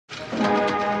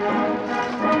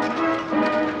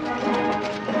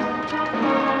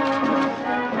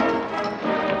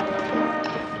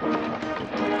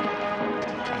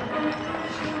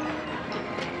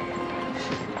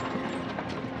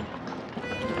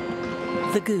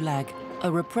The Gulag, a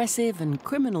repressive and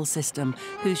criminal system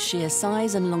whose sheer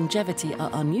size and longevity are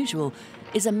unusual,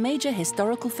 is a major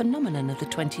historical phenomenon of the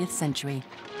 20th century.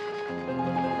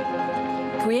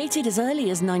 Created as early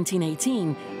as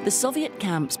 1918, the Soviet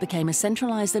camps became a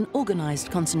centralized and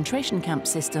organized concentration camp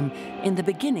system in the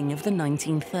beginning of the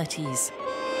 1930s.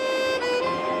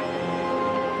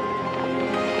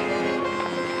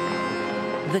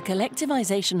 The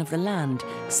collectivization of the land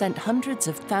sent hundreds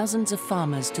of thousands of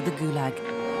farmers to the Gulag.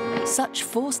 Such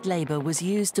forced labor was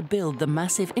used to build the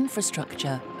massive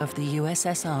infrastructure of the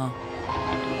USSR.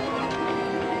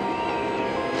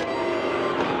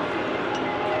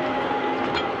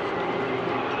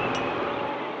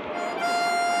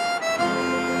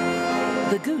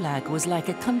 The Gulag was like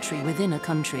a country within a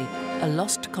country, a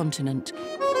lost continent,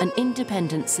 an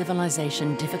independent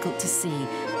civilization difficult to see,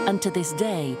 and to this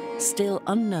day, still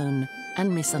unknown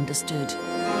and misunderstood.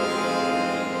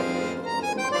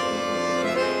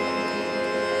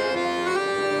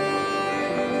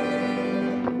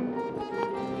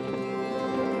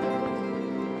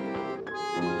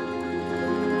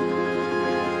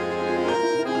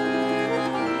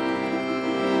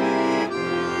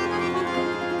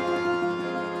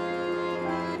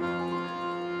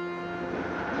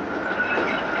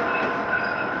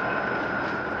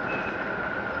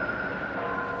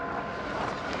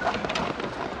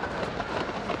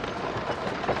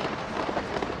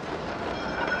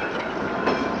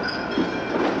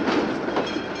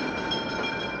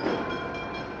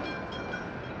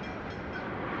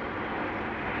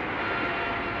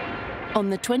 On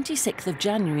the 26th of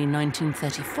January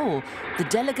 1934, the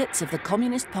delegates of the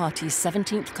Communist Party's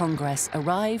 17th Congress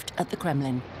arrived at the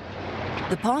Kremlin.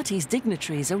 The party's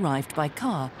dignitaries arrived by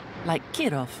car, like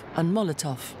Kirov and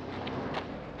Molotov.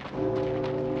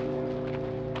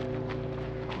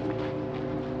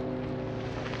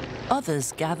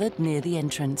 Others gathered near the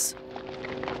entrance.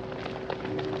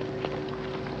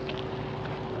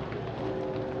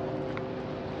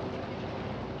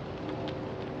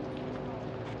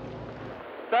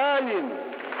 Stalin!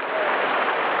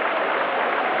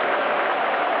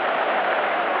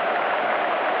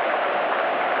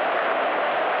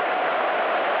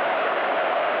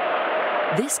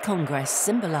 This Congress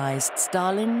symbolized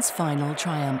Stalin's final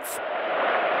triumph.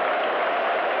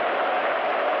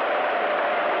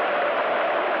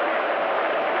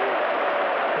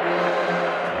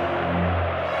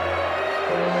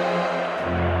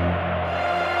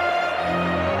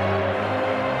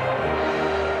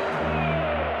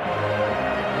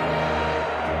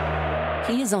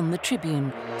 He is on the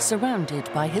tribune,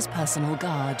 surrounded by his personal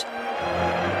guard.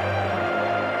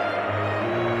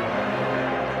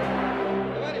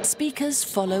 Speakers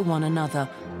follow one another,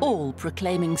 all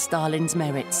proclaiming Stalin's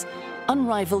merits,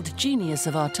 unrivaled genius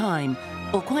of our time,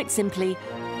 or quite simply,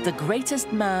 the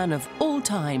greatest man of all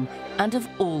time and of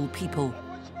all people.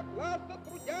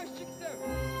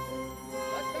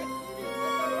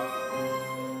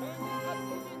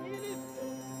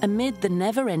 Amid the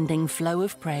never-ending flow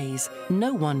of praise,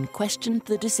 no one questioned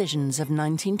the decisions of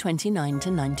 1929 to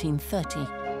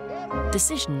 1930.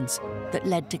 Decisions that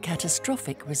led to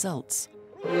catastrophic results.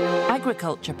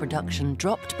 Agriculture production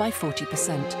dropped by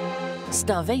 40%.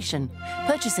 Starvation,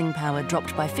 purchasing power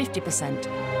dropped by 50%.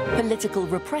 Political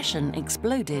repression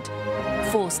exploded.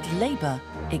 Forced labor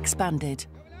expanded.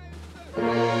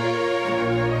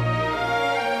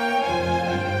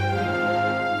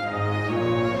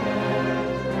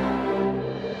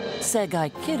 Sergei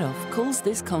Kirov calls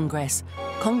this Congress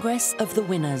Congress of the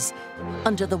Winners,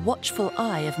 under the watchful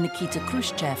eye of Nikita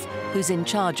Khrushchev, who's in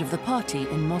charge of the party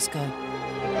in Moscow.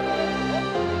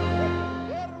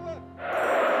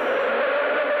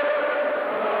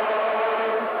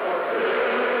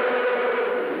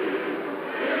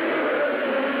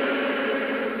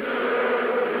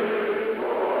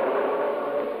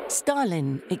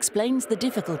 Stalin explains the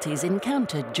difficulties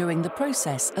encountered during the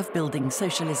process of building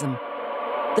socialism.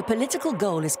 The political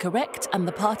goal is correct and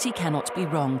the party cannot be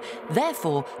wrong.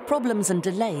 Therefore, problems and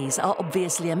delays are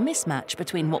obviously a mismatch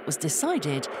between what was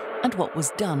decided and what was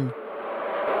done.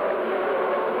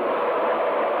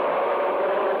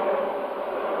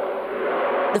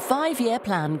 The 5-year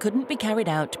plan couldn't be carried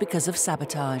out because of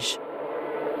sabotage.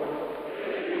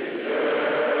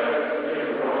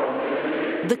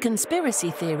 The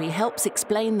conspiracy theory helps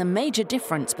explain the major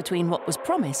difference between what was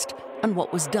promised and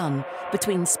what was done,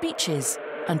 between speeches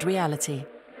and reality.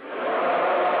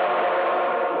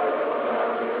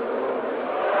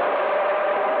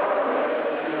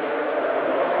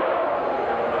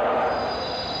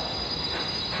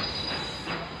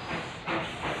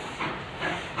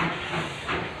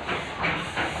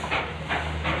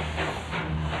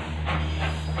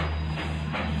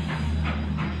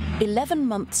 11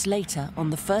 months later,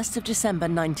 on the 1st of December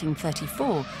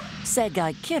 1934,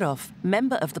 Sergei Kirov,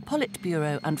 member of the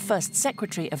Politburo and first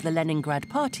secretary of the Leningrad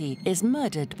Party, is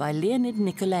murdered by Leonid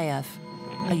Nikolaev,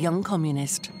 a young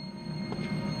communist.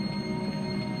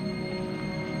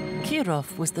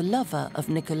 Kirov was the lover of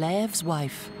Nikolaev's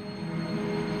wife.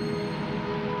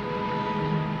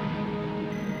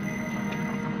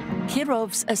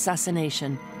 Kirov's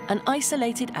assassination, an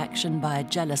isolated action by a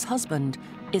jealous husband,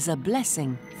 is a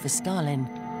blessing for Stalin.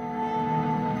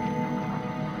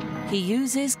 He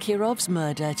uses Kirov's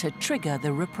murder to trigger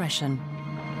the repression.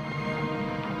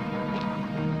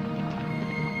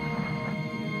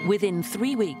 Within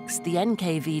 3 weeks, the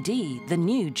NKVD, the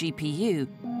new GPU,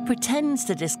 pretends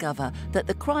to discover that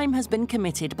the crime has been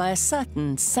committed by a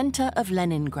certain centre of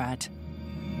Leningrad.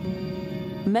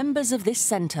 Members of this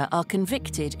centre are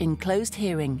convicted in closed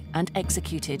hearing and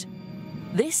executed.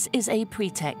 This is a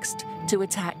pretext to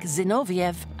attack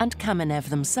Zinoviev and Kamenev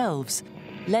themselves,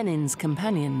 Lenin's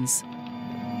companions.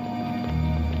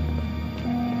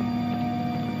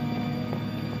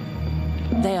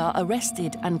 They are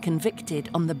arrested and convicted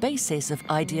on the basis of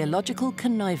ideological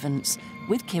connivance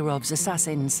with Kirov's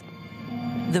assassins.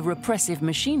 The repressive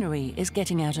machinery is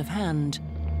getting out of hand.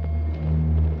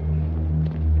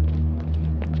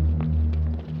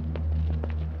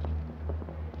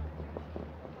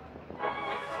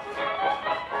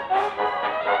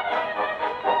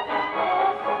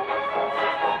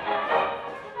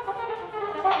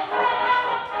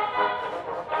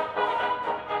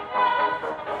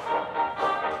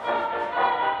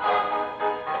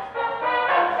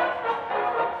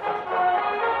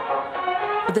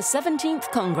 The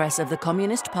 17th Congress of the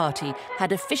Communist Party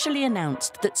had officially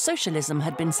announced that socialism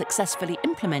had been successfully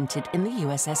implemented in the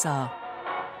USSR.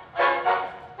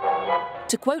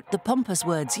 To quote the pompous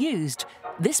words used,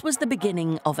 this was the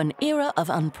beginning of an era of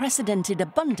unprecedented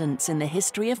abundance in the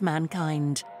history of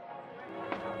mankind.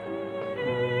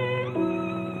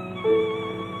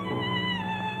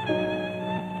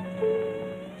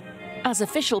 As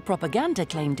official propaganda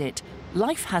claimed it,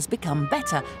 life has become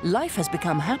better, life has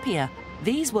become happier.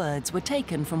 These words were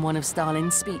taken from one of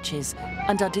Stalin's speeches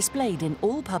and are displayed in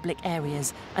all public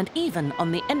areas and even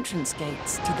on the entrance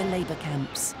gates to the labour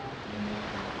camps.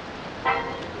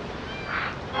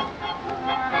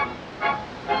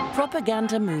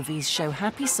 Propaganda movies show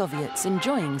happy Soviets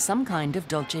enjoying some kind of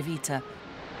Dolce Vita.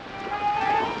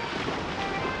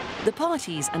 The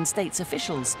parties and state's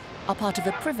officials are part of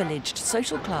a privileged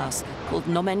social class called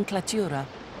nomenklatura.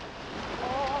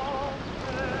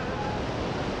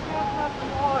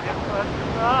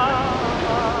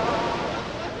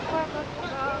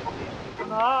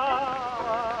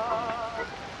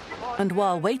 And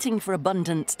while waiting for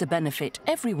abundance to benefit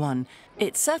everyone,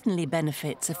 it certainly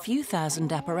benefits a few thousand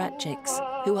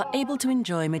apparatchiks who are able to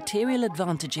enjoy material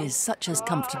advantages such as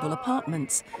comfortable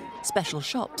apartments, special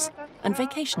shops, and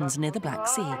vacations near the Black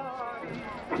Sea.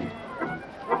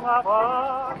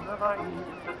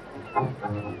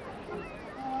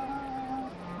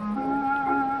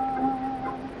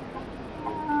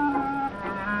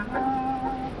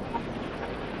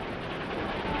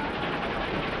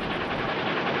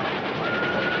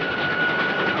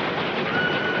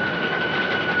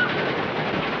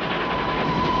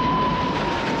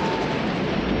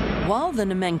 While the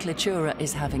nomenklatura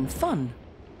is having fun,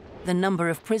 the number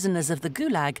of prisoners of the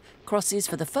Gulag crosses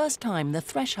for the first time the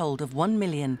threshold of 1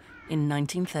 million in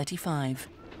 1935.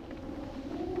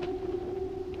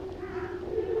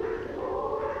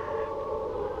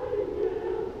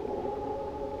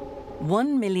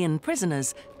 One million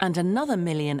prisoners and another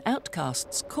million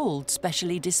outcasts called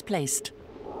specially displaced.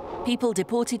 People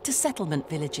deported to settlement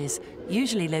villages,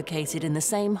 usually located in the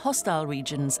same hostile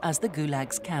regions as the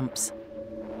Gulag's camps.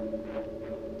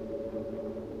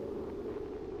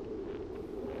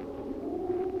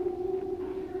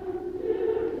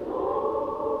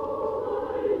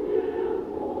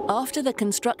 After the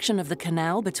construction of the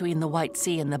canal between the White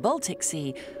Sea and the Baltic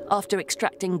Sea, after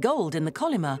extracting gold in the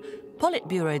Kolyma,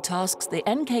 Politburo tasks the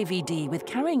NKVD with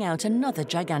carrying out another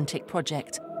gigantic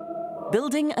project,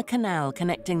 building a canal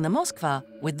connecting the Moskva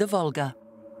with the Volga.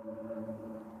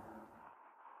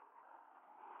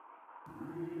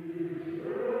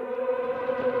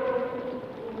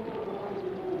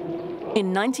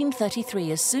 In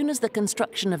 1933, as soon as the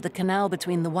construction of the canal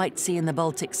between the White Sea and the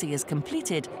Baltic Sea is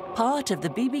completed, part of the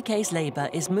BBK's labour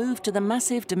is moved to the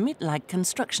massive Demytlag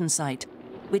construction site,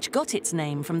 which got its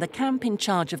name from the camp in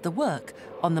charge of the work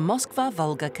on the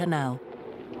Moskva-Volga Canal.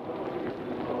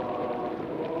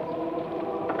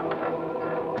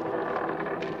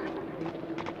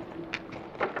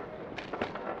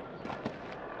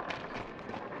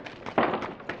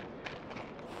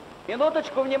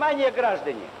 Минуточку внимания,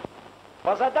 граждане.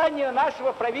 По заданию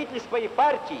нашего правительства и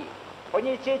партии, по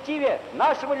инициативе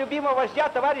нашего любимого вождя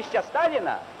товарища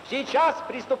Сталина, сейчас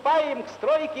приступаем к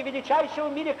стройке величайшего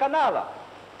в мире канала,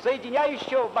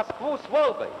 соединяющего Москву с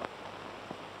Волгой.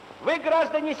 Вы,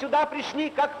 граждане, сюда пришли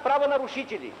как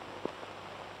правонарушители.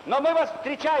 Но мы вас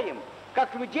встречаем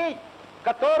как людей,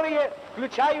 которые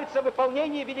включаются в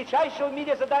выполнение величайшего в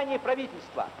мире задания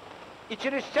правительства. И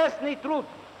через честный труд,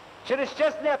 через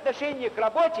честное отношение к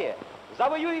работе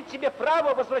завоюет себе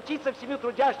право возвратиться в семью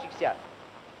трудящихся.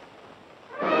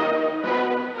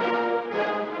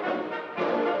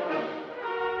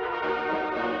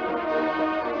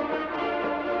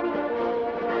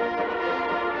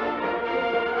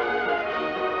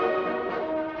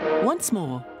 Once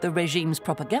more, the regime's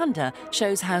propaganda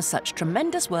shows how such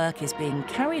tremendous work is being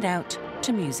carried out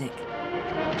to music.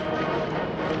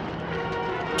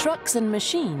 Trucks and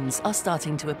machines are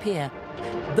starting to appear,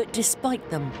 but despite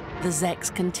them, the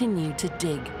Zeks continue to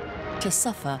dig, to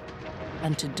suffer,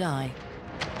 and to die.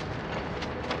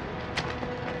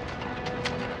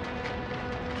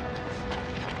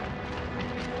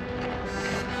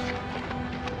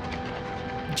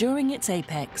 During its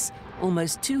apex,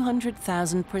 almost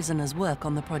 200,000 prisoners work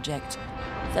on the project.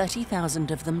 30,000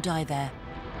 of them die there.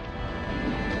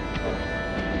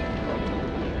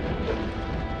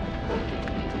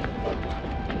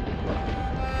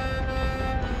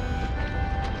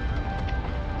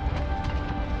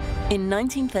 In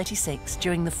 1936,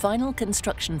 during the final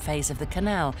construction phase of the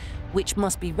canal, which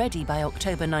must be ready by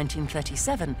October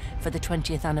 1937 for the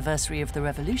 20th anniversary of the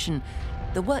revolution,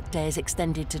 the workday is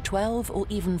extended to 12 or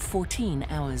even 14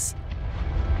 hours.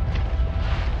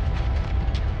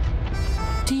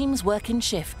 Teams work in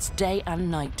shifts day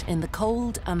and night in the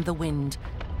cold and the wind.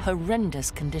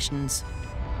 Horrendous conditions.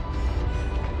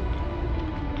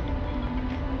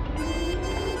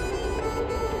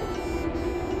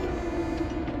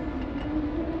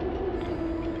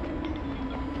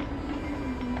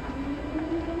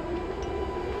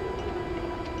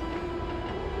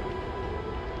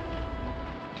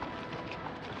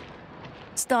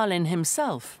 Stalin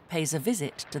himself pays a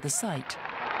visit to the site.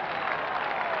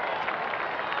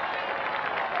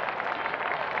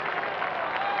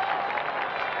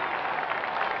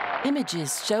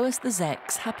 Images show us the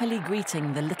Zeks happily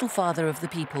greeting the little father of the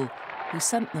people who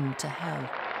sent them to hell.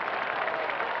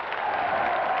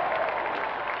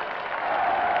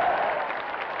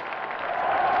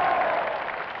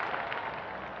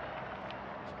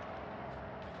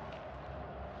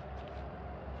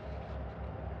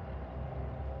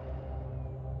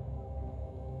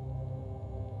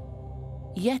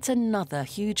 Yet another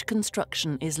huge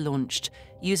construction is launched,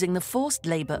 using the forced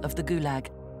labor of the Gulag,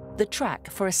 the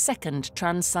track for a second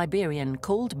Trans-Siberian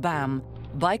called BAM,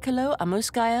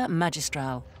 Baikalo-Amurskaya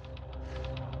Magistral.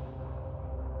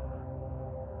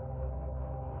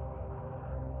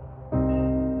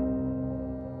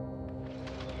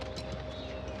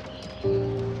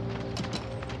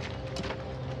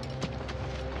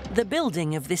 The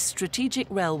building of this strategic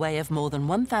railway of more than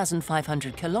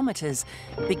 1,500 kilometers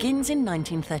begins in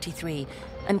 1933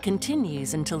 and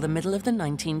continues until the middle of the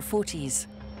 1940s.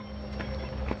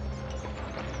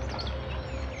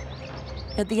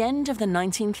 At the end of the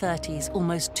 1930s,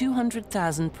 almost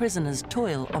 200,000 prisoners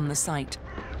toil on the site,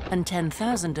 and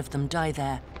 10,000 of them die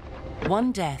there,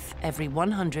 one death every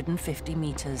 150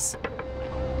 meters.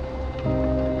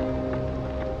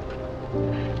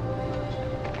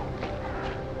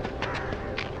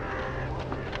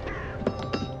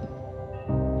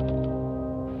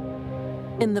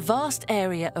 In the vast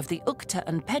area of the Ukhta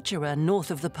and Pechera north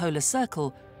of the polar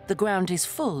circle, the ground is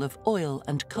full of oil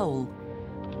and coal.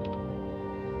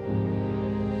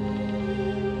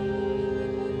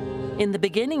 In the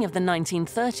beginning of the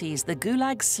 1930s, the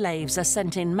Gulag slaves are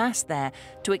sent in mass there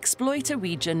to exploit a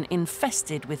region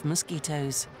infested with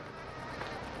mosquitoes.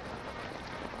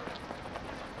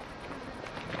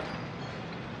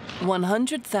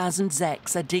 "100,000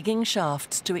 Zeks are digging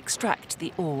shafts to extract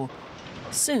the ore.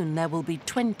 Soon there will be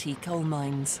 20 coal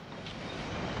mines."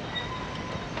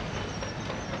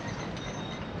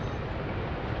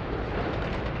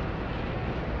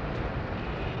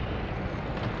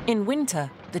 In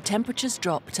winter, the temperatures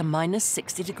drop to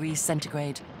 -60 degrees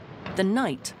centigrade. The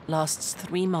night lasts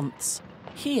 3 months.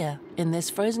 Here, in this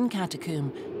frozen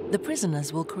catacomb, the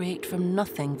prisoners will create from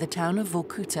nothing the town of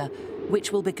Vorkuta,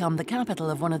 which will become the capital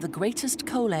of one of the greatest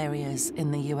coal areas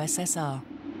in the USSR.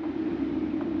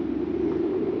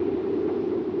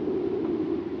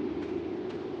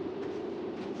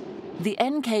 The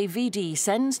NKVD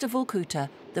sends to Vorkuta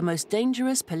the most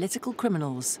dangerous political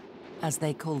criminals, as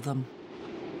they call them.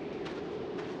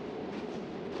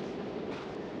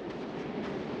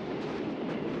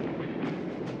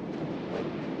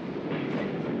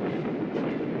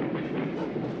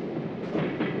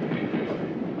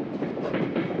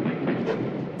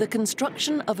 The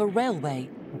construction of a railway,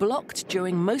 blocked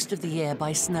during most of the year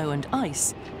by snow and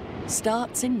ice,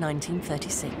 starts in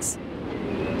 1936.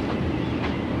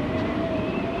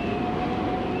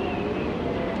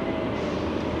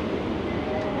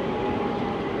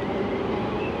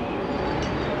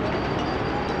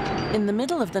 In the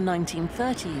middle of the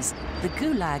 1930s, the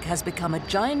Gulag has become a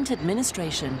giant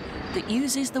administration that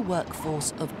uses the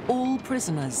workforce of all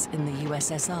prisoners in the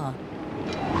USSR.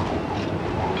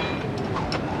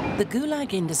 The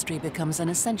Gulag industry becomes an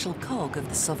essential cog of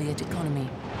the Soviet economy.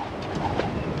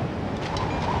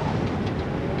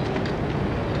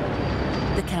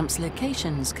 The camp's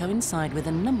locations coincide with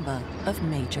a number of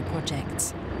major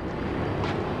projects.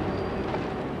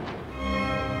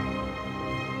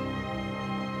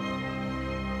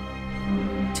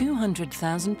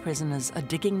 "200,000 prisoners are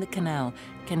digging the canal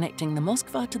connecting the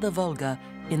Moskva to the Volga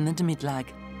in the Dmytlag.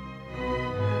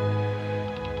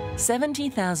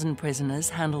 70,000 prisoners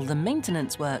handle the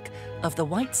maintenance work of the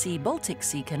White Sea-Baltic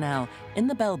Sea Canal in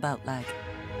the Belbaltlag.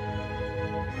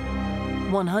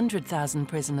 100,000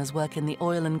 prisoners work in the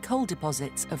oil and coal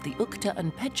deposits of the Ukhta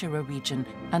and Pechera region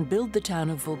and build the town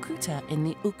of Vorkuta in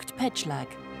the Ukht-Pechlag.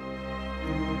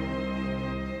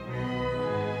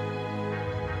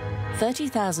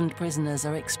 30,000 prisoners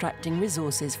are extracting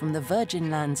resources from the virgin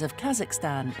lands of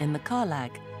Kazakhstan in the Karlag.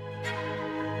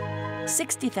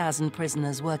 60,000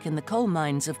 prisoners work in the coal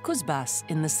mines of Kuzbas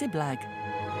in the Siblag.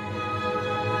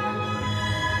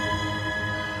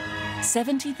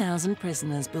 70,000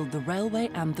 prisoners build the railway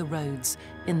and the roads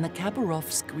in the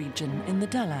Khabarovsk region in the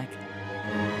Dalag.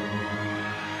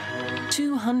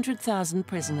 200,000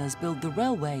 prisoners build the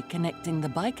railway connecting the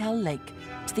Baikal Lake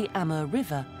to the Amur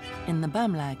River in the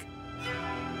Bamlag.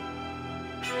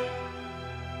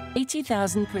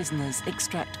 80,000 prisoners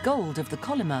extract gold of the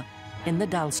Kolyma in the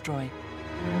Dalstroy.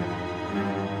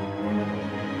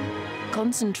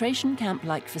 Concentration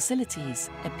camp-like facilities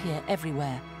appear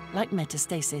everywhere, like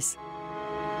metastasis.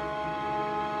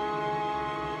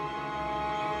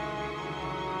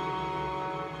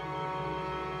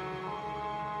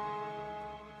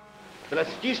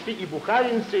 Троцкисты и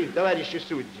бухаринцы, товарищи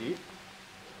судьи,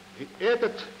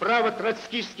 этот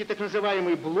право-троцкистский так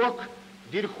называемый блок,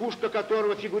 верхушка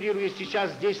которого фигурирует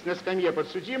сейчас здесь на скамье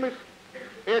подсудимых,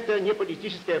 это не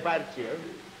политическая партия,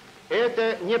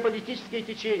 это не политическое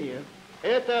течение,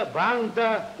 это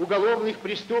банда уголовных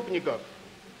преступников.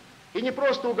 И не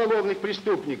просто уголовных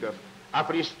преступников, а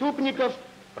преступников,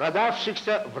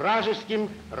 продавшихся вражеским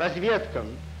разведкам,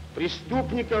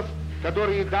 преступников,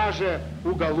 которые даже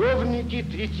уголовники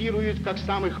третируют как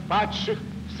самых падших,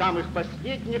 самых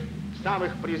последних,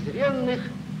 самых презренных,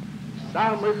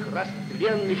 самых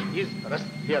растленных из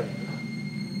растленных.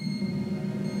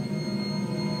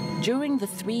 During the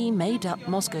three made-up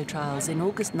Moscow trials in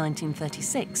August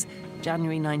 1936,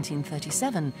 January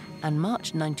 1937 and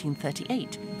March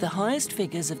 1938, the highest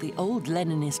figures of the old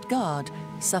Leninist Guard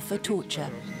suffer torture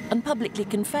and publicly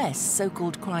confess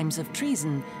so-called crimes of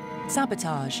treason,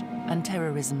 sabotage and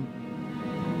terrorism.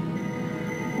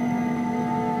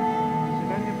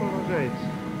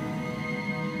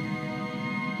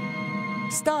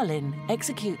 Stalin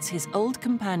executes his old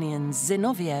companions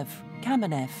Zinoviev,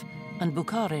 Kamenev and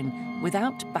Bukharin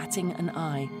without batting an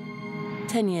eye.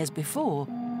 10 years before,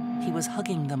 he was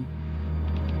hugging them.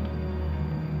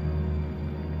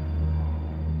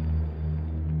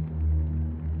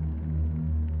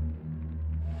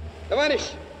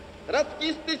 Товарищи,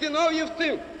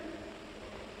 троцкисты-зиновьевцы,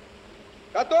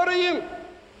 которые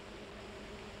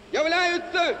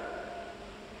являются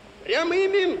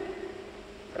прямыми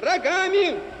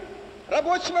врагами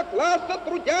рабочего класса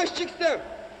трудящихся,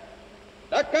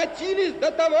 докатились до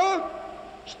того,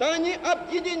 что они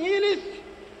объединились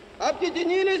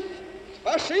с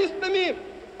фашистами,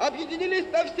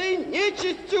 объединились со всей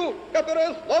нечистью,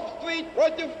 которая злобствует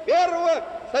против первого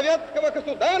советского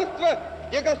государства,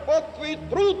 где господствует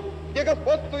труд, где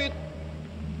господствует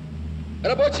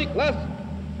рабочий класс,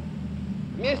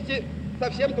 вместе со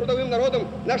всем трудовым народом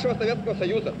нашего Советского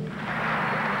Союза.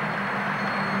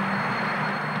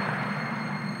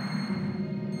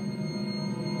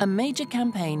 A major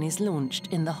campaign is launched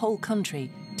in the whole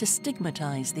country to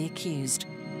stigmatize the accused.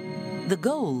 The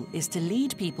goal is to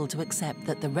lead people to accept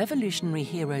that the revolutionary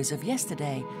heroes of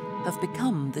yesterday have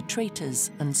become the traitors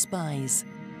and spies.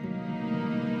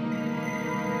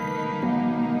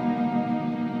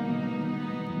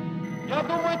 Я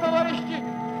думаю, товарищи,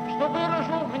 что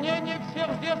выражу мнение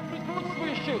всех здесь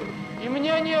присутствующих и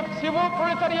мнение всего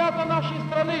пролетариата нашей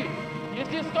страны,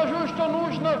 если скажу, что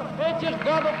нужно этих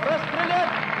гадов расстрелять.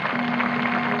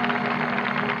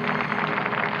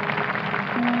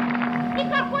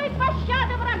 Никакой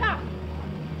пощады врагам!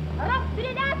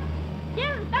 расстрелять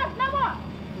всех до одного,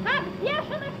 как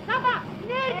бешеных собак.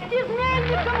 Смерть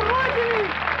изменникам Родины!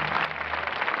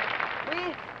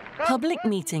 Public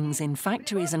meetings in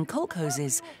factories and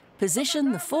kolkhozes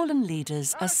position the fallen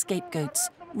leaders as scapegoats,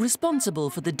 responsible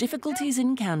for the difficulties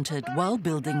encountered while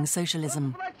building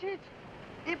socialism.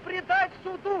 И предать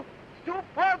суду всю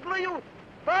подлую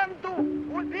банду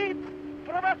убийц,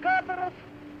 провокаторов,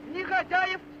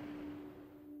 негодяев.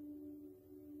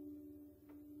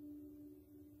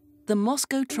 The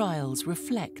Moscow trials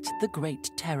reflect the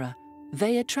Great Terror.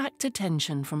 They attract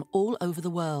attention from all over the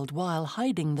world while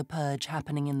hiding the purge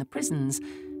happening in the prisons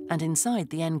and inside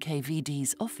the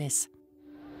NKVD's office.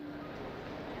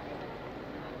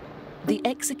 The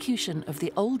execution of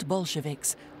the old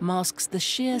Bolsheviks masks the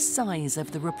sheer size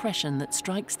of the repression that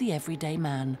strikes the everyday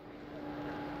man.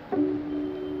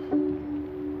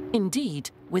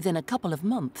 Indeed, within a couple of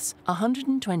months,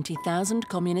 120,000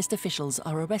 communist officials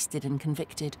are arrested and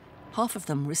convicted. Half of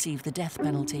them receive the death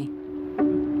penalty.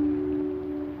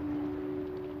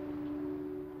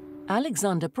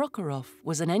 Alexander Prokhorov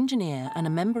was an engineer and a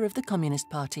member of the Communist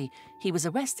Party. He was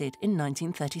arrested in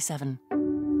 1937.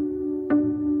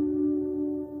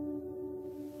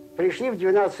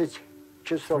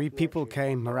 Three people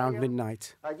came around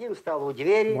midnight.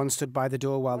 One stood by the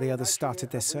door while the others started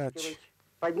their search.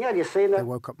 They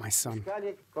woke up my son.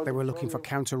 They were looking for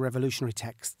counter-revolutionary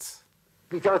texts,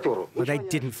 but they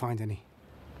didn't find any.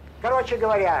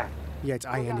 Yet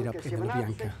I ended up in the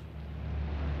Lubyanka.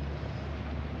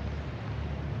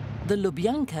 The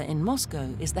Lubyanka in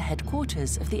Moscow is the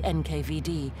headquarters of the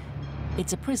NKVD.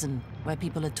 It's a prison where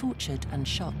people are tortured and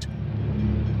shot.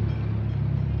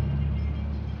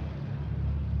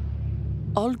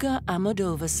 Olga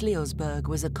Amodova-Sliosberg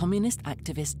was a communist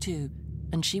activist too,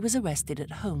 and she was arrested at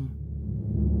home.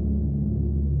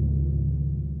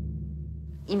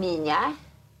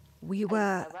 We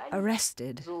were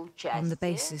arrested on the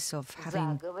basis of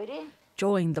having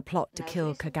joined the plot to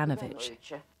kill Kaganovich.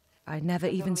 I'd never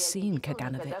even seen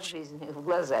Kaganovich.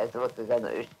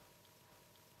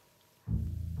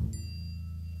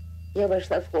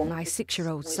 My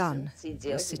 6-year-old son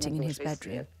was sitting in his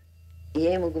bedroom.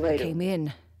 I came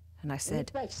in and I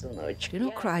said, "Do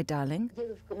not cry, darling.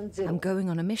 I'm going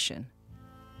on a mission."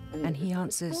 And he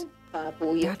answers,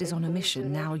 "Dad is on a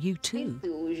mission, now you too.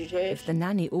 If the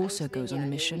nanny also goes on a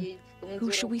mission,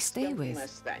 who shall we stay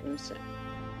with?"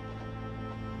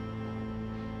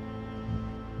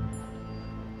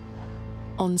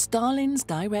 On Stalin's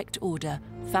direct order,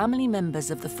 family members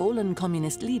of the fallen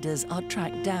communist leaders are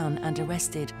tracked down and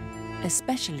arrested,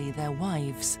 especially their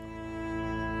wives.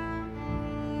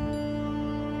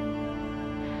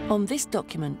 On this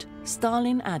document,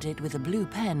 Stalin added with a blue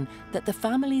pen that the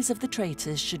families of the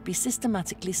traitors should be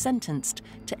systematically sentenced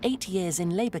to 8 years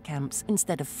in labor camps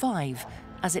instead of 5,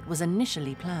 as it was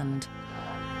initially planned.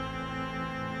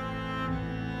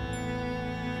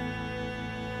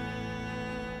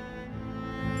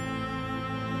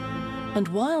 And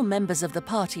while members of the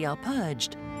party are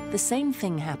purged, the same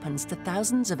thing happens to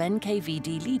thousands of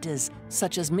NKVD leaders,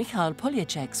 such as Mikhail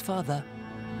Polyachek's father.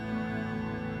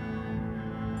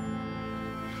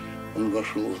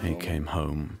 He came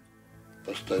home.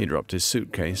 He dropped his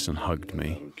suitcase and hugged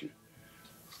me.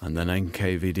 And then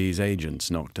NKVD's agents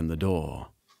knocked on the door.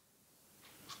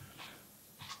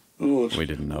 We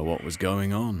didn't know what was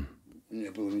going on.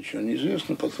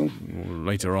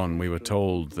 Later on, we were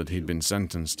told that he'd been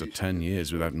sentenced to 10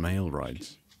 years without mail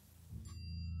rights.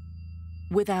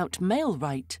 Without mail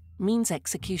right means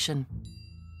execution.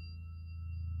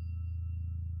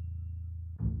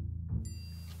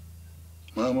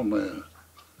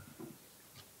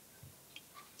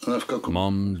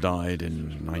 Mom died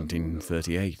in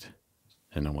 1938,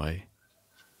 in a way.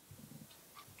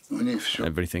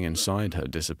 Everything inside her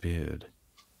disappeared.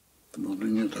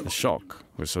 The shock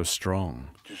was so strong.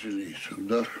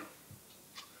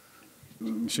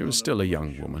 She was still a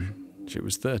young woman. She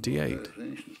was 38.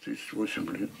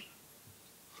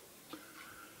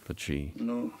 But she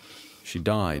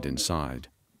died inside.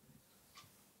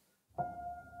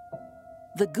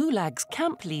 The Gulag's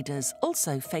camp leaders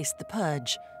also faced the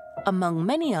purge. Among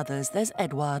many others, there's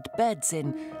Eduard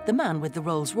Berdzin, the man with the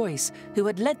Rolls-Royce, who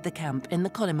had led the camp in the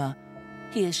Kolyma.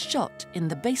 He is shot in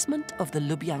the basement of the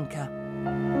Lubyanka.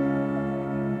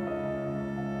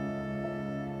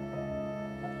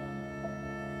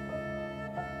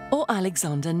 Or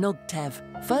Alexander Nogtev,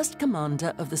 first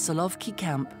commander of the Solovki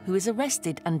camp, who is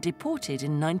arrested and deported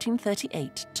in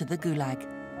 1938 to the Gulag.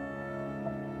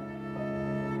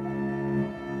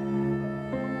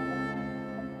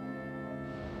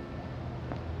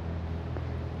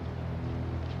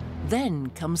 Then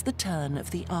comes the turn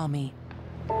of the army.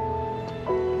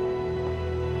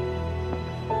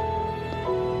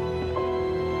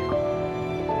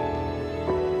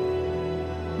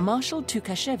 Marshal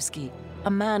Tukhachevsky,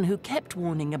 a man who kept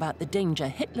warning about the danger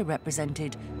Hitler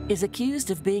represented, is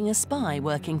accused of being a spy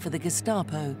working for the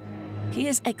Gestapo. He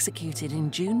is executed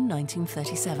in June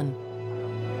 1937.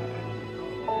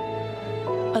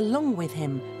 Along with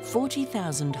him,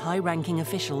 40,000 high-ranking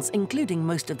officials, including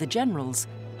most of the generals,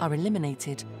 are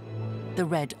eliminated. The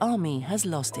Red Army has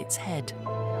lost its head.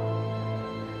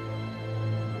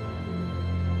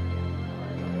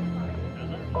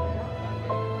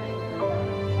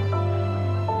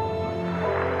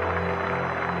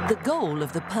 The goal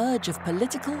of the purge of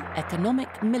political,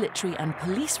 economic, military and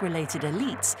police-related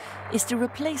elites is to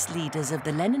replace leaders of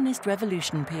the Leninist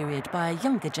revolution period by a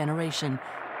younger generation,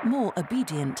 more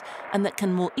obedient and that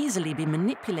can more easily be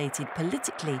manipulated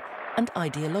politically and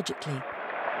ideologically.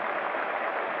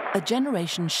 A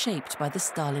generation shaped by the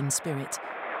Stalin spirit,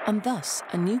 and thus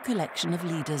a new collection of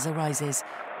leaders arises,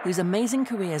 whose amazing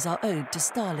careers are owed to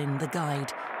Stalin the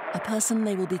guide, a person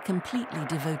they will be completely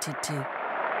devoted to.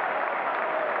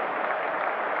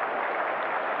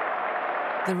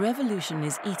 The revolution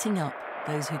is eating up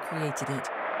those who created it.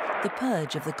 The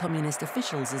purge of the communist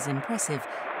officials is impressive,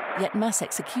 yet mass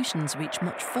executions reach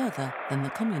much further than the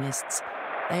communists.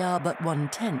 They are but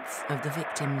 1/10 of the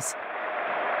victims.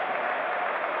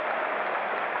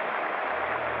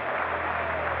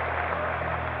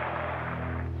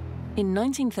 In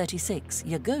 1936,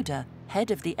 Yagoda,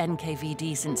 head of the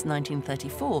NKVD since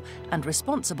 1934 and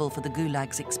responsible for the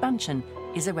Gulag's expansion,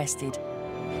 is arrested.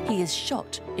 He is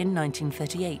shot in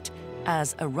 1938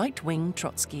 as a right-wing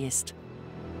Trotskyist.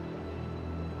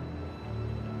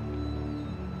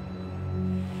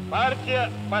 Партия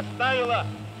поставила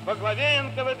во главе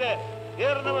НКВД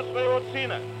верного своего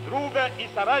сына, друга и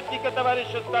соратника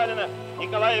товарища Сталина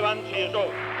Николая Ивановича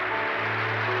Ежова.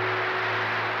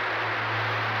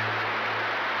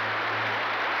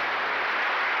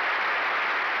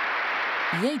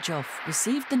 Yezhov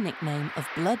received the nickname of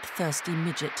Bloodthirsty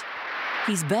Midget.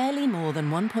 He's barely more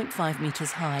than 1.5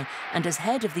 meters high, and as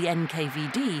head of the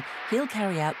NKVD, he'll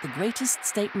carry out the greatest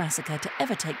state massacre to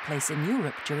ever take place in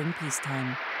Europe during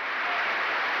peacetime.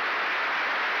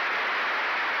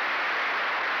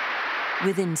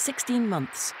 Within 16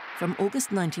 months, from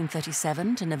August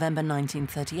 1937 to November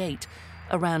 1938,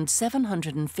 around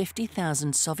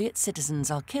 750,000 Soviet citizens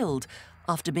are killed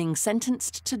after being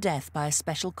sentenced to death by a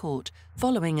special court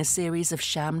following a series of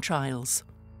sham trials.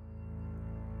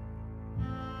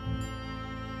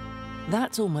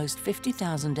 That's almost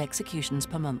 50,000 executions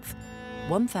per month,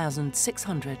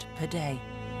 1,600 per day.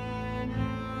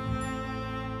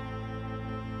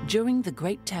 During the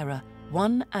Great Terror,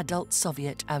 one adult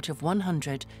Soviet out of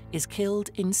 100 is killed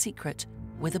in secret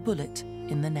with a bullet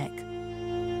in the neck.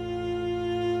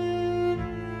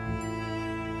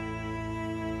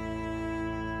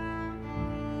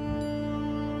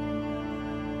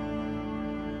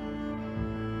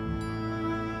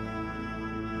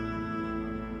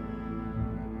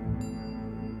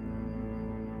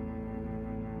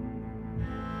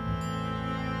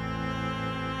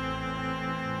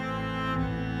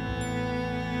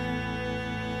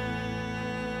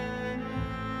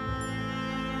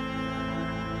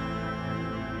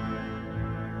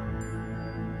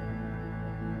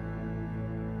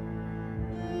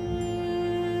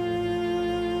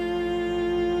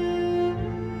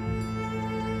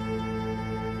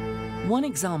 One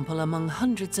example among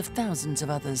hundreds of thousands of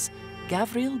others,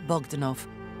 Gavril Bogdanov.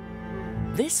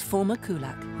 This former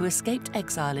kulak, who escaped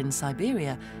exile in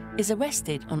Siberia, is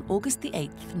arrested on August 8,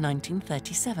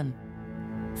 1937.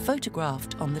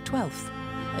 Photographed on the 12th,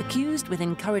 accused with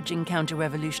encouraging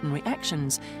counter-revolutionary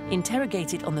actions,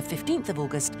 interrogated on the 15th of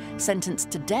August, sentenced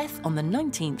to death on the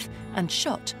 19th, and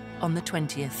shot on the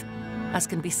 20th, as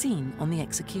can be seen on the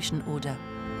execution order.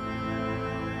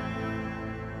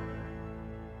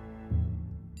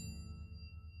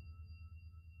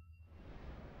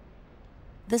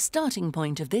 The starting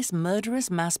point of this murderous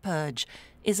mass purge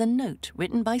is a note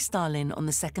written by Stalin on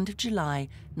the 2nd of July,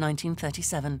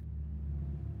 1937.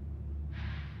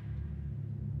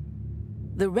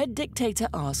 The Red Dictator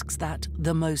asks that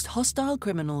the most hostile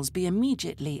criminals be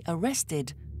immediately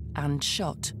arrested and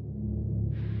shot.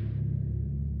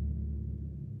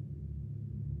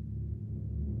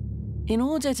 In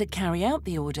order to carry out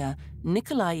the order,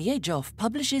 Nikolai Yezhov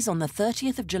publishes on the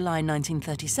 30th of July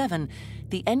 1937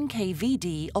 the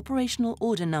NKVD Operational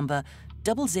Order Number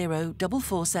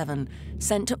 00447,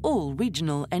 sent to all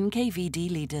regional NKVD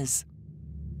leaders.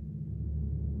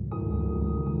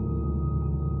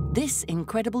 This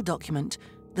incredible document,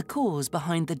 the cause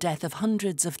behind the death of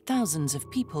hundreds of thousands of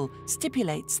people,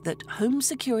 stipulates that home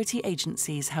security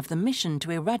agencies have the mission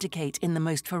to eradicate in the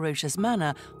most ferocious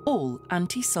manner all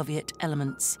anti-Soviet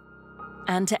elements,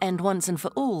 and to end once and for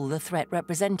all the threat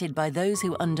represented by those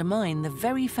who undermine the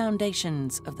very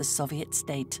foundations of the Soviet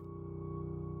state.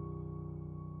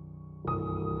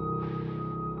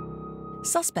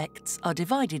 Suspects are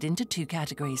divided into two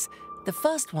categories. The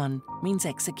first one means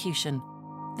execution.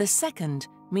 The second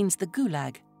means the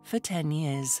Gulag for 10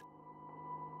 years.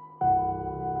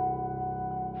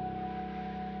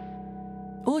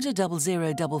 Order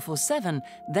 00447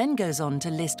 then goes on to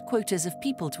list quotas of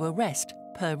people to arrest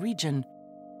per region.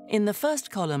 In the first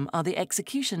column are the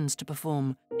executions to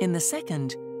perform. In the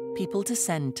second, people to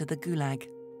send to the Gulag.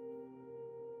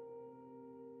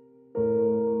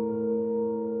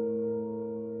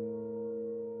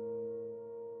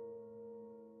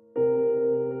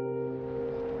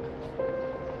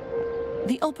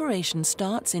 The operation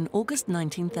starts in August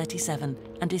 1937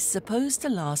 and is supposed to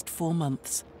last 4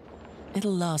 months.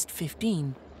 It'll last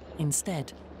 15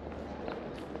 instead.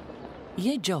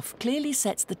 Yezhov clearly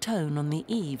sets the tone on the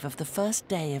eve of the first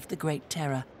day of the Great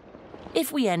Terror.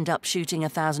 If we end up shooting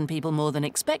 1,000 people more than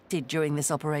expected during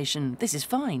this operation, this is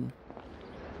fine.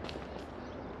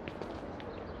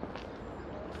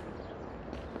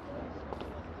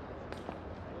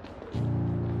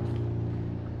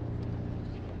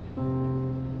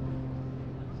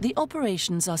 The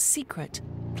operations are secret,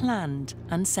 planned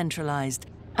and centralized,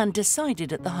 and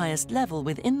decided at the highest level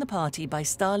within the party by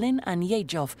Stalin and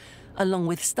Yezhov, along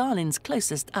with Stalin's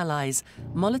closest allies,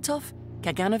 Molotov,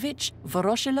 Kaganovich,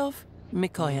 Voroshilov,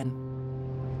 Mikoyan.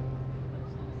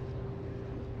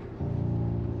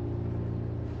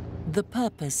 The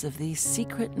purpose of these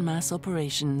secret mass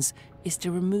operations is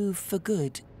to remove for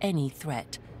good any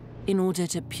threat, in order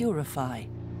to purify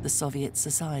the Soviet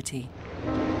society.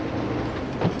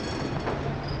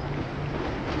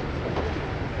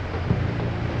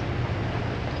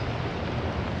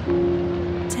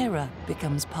 Terror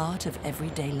becomes part of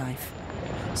everyday life.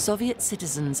 Soviet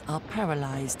citizens are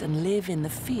paralyzed and live in the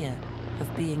fear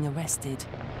of being arrested.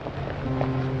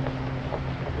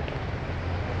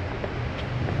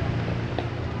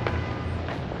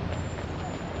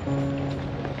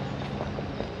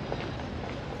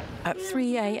 At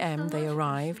 3 a.m. they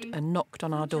arrived and knocked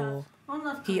on our door.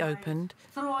 He opened.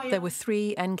 There were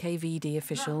 3 NKVD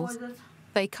officials.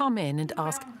 They come in and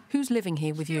ask, "Who's living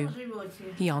here with you?"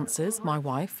 He answers, "My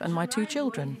wife and my 2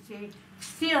 children."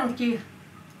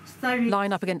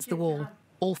 "Line up against the wall,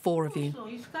 all 4 of you."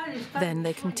 Then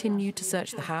they continued to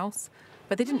search the house,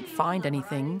 but they didn't find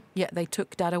anything, yet they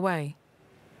took Dad away.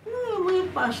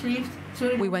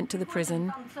 We went to the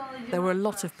prison. There were a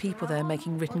lot of people there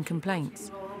making written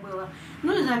complaints.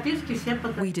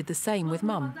 We did the same with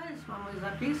Mum.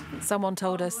 Someone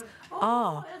told us,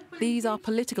 these are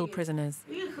political prisoners.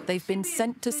 They've been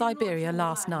sent to Siberia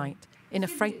last night in a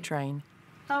freight train.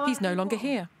 He's no longer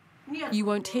here. You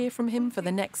won't hear from him for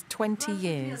the next 20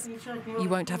 years. You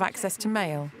won't have access to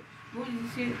mail.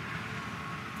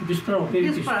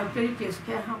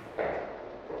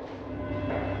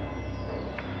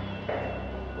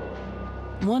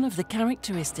 One of the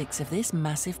characteristics of this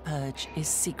massive purge is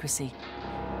secrecy.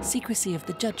 Secrecy of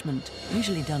the judgment,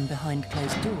 usually done behind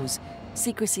closed doors.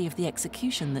 Secrecy of the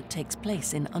execution that takes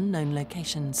place in unknown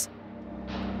locations.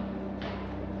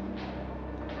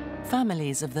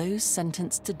 Families of those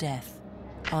sentenced to death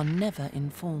are never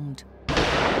informed.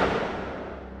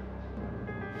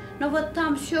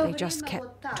 They just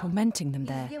kept tormenting them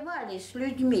there.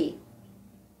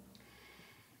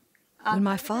 When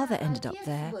my father ended up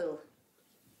there,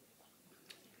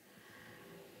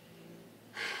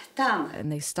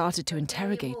 and they started to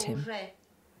interrogate him,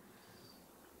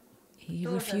 he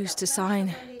refused to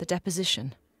sign the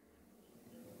deposition.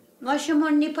 He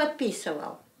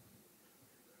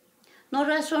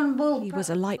was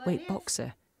a lightweight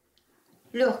boxer,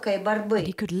 and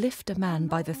he could lift a man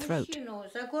by the throat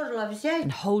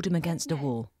and hold him against a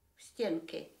wall.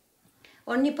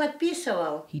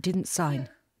 He didn't sign.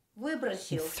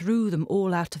 He threw them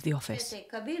all out of the office.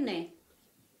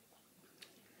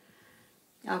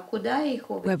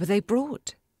 Where were they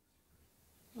brought?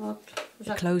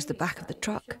 He closed the back of the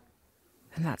truck,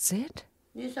 and that's it.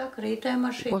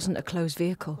 It wasn't a closed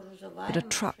vehicle, but a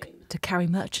truck to carry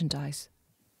merchandise.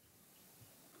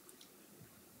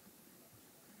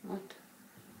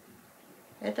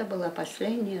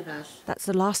 That's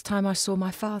the last time I saw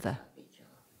my father.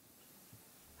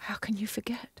 How can you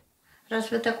forget?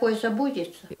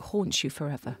 It haunts you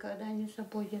forever.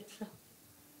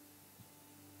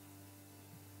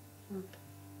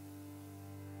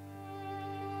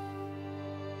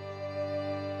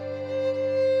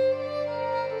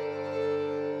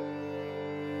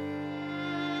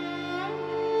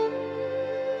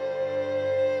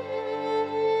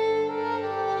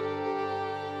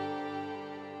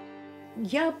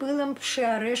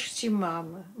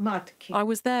 I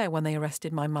was there when they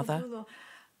arrested my mother.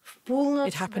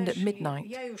 It happened at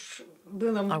midnight.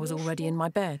 I was already in my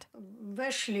bed.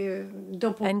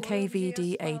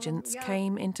 NKVD agents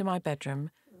came into my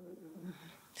bedroom,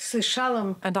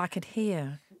 and I could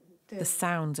hear the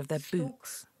sounds of their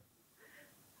boots.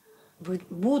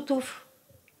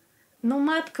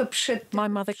 My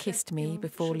mother kissed me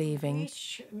before leaving,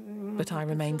 but I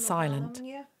remained silent,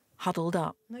 huddled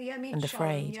up and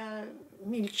afraid.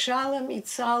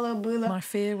 My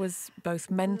fear was both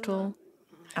mental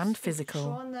and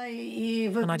physical,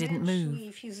 and I didn't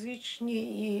move.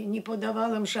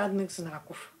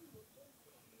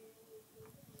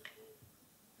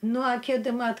 When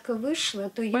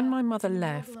my mother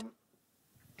left,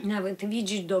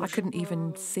 I couldn't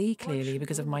even see clearly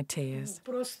because of my tears.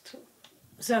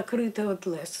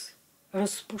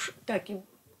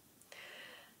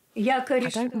 I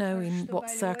don't know in what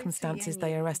circumstances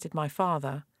they arrested my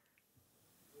father,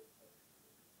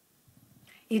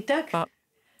 but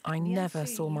I never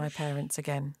saw my parents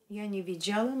again.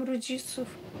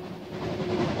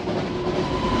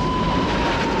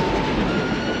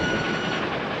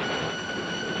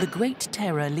 The Great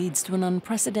Terror leads to an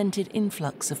unprecedented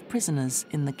influx of prisoners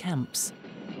in the camps.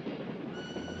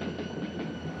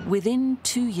 Within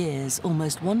 2 years,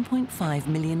 almost 1.5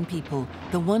 million people,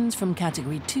 the ones from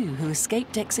Category 2 who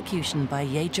escaped execution by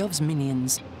Yezhov's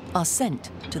minions, are sent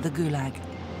to the Gulag.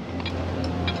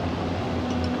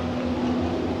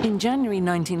 In January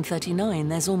 1939,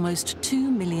 there's almost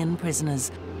 2 million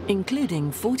prisoners,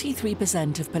 including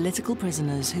 43% of political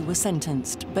prisoners who were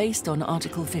sentenced based on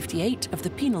Article 58 of the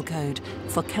Penal Code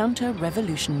for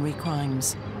counter-revolutionary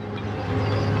crimes.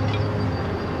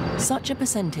 Such a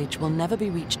percentage will never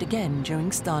be reached again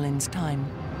during Stalin's time.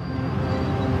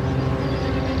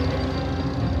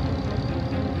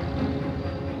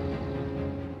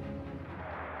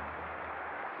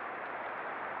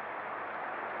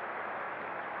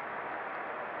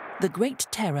 The Great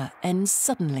Terror ends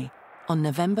suddenly on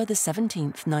November the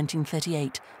 17th,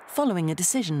 1938, following a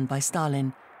decision by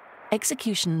Stalin.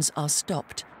 Executions are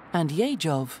stopped, and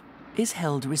Yezhov is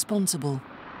held responsible.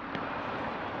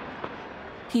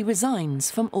 He resigns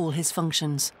from all his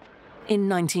functions. In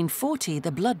 1940,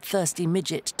 the bloodthirsty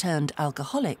midget turned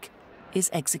alcoholic is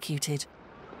executed.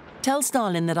 "Tell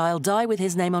Stalin that I'll die with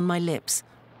his name on my lips,"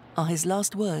 are his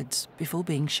last words before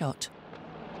being shot.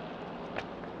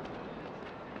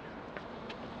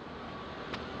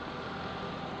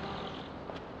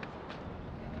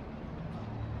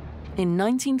 In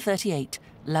 1938,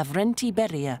 Lavrenti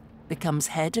Beria becomes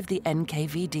head of the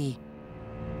NKVD.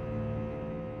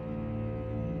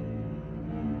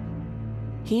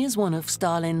 He is one of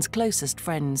Stalin's closest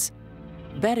friends.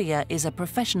 Beria is a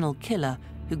professional killer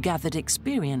who gathered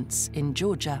experience in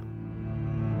Georgia.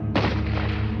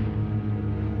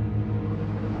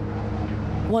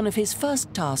 One of his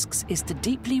first tasks is to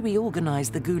deeply reorganize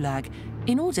the Gulag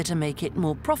in order to make it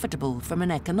more profitable from an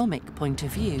economic point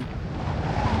of view.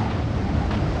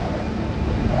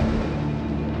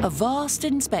 A vast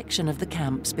inspection of the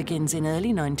camps begins in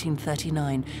early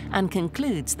 1939 and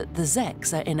concludes that the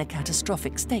Zeks are in a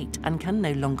catastrophic state and can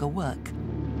no longer work.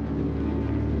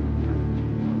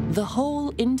 The whole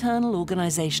internal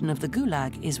organization of the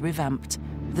Gulag is revamped.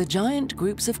 The giant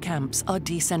groups of camps are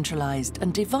decentralized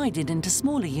and divided into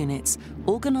smaller units,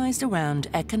 organized around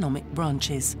economic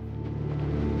branches.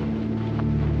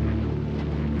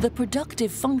 The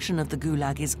productive function of the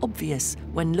Gulag is obvious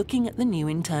when looking at the new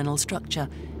internal structure.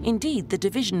 Indeed, the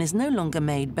division is no longer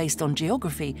made based on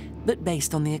geography, but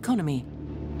based on the economy.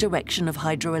 Direction of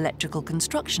hydroelectrical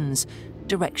constructions,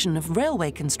 direction of railway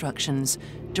constructions,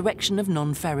 direction of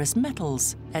non-ferrous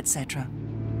metals, etc.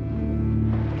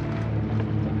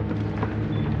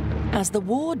 As the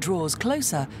war draws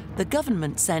closer, the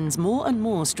government sends more and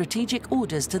more strategic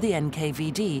orders to the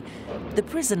NKVD. The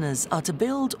prisoners are to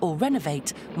build or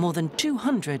renovate more than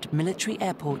 200 military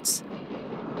airports.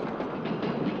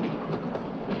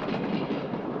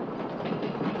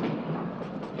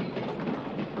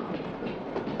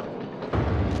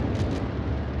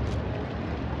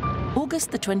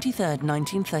 August the 23rd,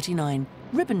 1939,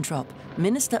 Ribbentrop,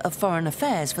 Minister of Foreign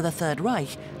Affairs for the Third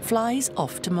Reich, flies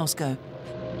off to Moscow.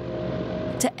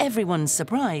 To everyone's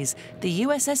surprise, the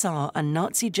USSR and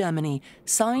Nazi Germany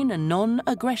sign a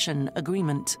non-aggression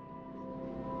agreement.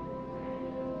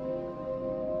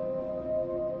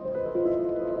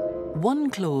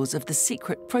 One clause of the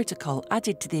secret protocol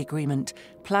added to the agreement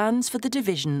plans for the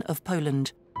division of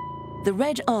Poland. The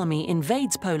Red Army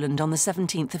invades Poland on the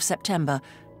 17th of September,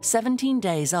 17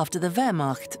 days after the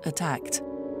Wehrmacht attacked.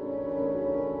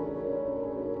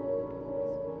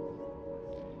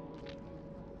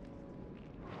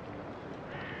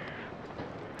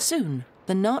 Soon,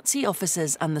 the Nazi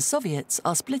officers and the Soviets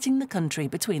are splitting the country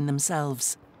between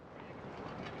themselves.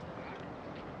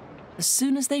 As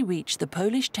soon as they reach the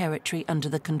Polish territory under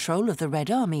the control of the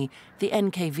Red Army, the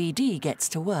NKVD gets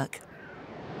to work.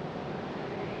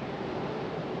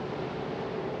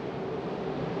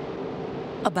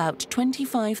 About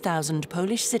 25,000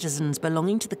 Polish citizens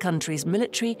belonging to the country's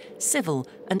military, civil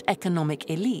and economic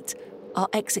elite are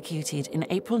executed in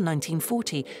April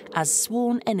 1940 as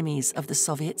sworn enemies of the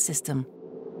Soviet system.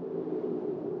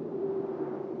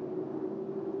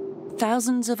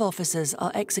 Thousands of officers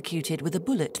are executed with a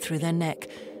bullet through their neck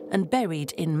and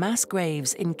buried in mass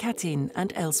graves in Katyn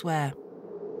and elsewhere.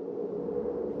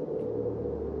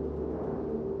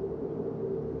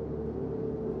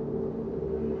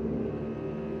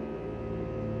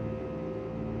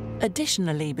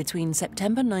 Additionally, between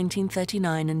September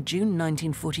 1939 and June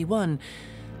 1941,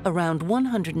 around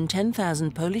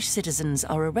 110,000 Polish citizens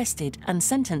are arrested and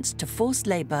sentenced to forced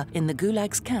labor in the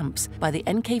Gulag's camps by the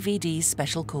NKVD's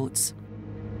special courts.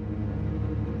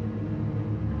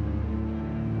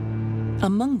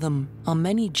 Among them are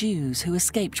many Jews who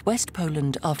escaped West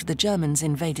Poland after the Germans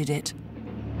invaded it.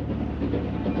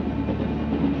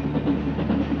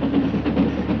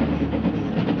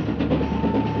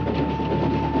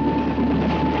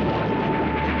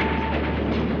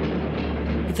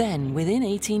 Then, within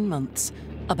 18 months,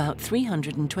 about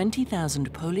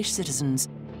 320,000 Polish citizens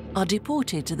are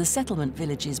deported to the settlement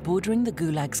villages bordering the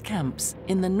Gulag's camps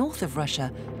in the north of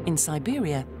Russia, in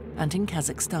Siberia and in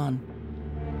Kazakhstan.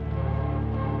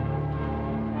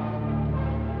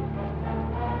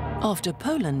 After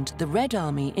Poland, the Red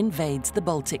Army invades the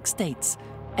Baltic states.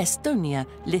 Estonia,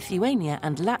 Lithuania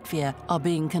and Latvia are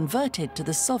being converted to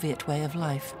the Soviet way of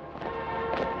life.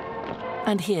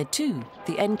 And here too,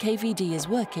 the NKVD is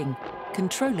working,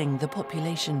 controlling the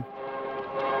population.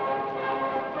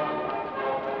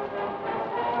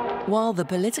 While the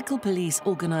political police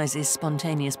organizes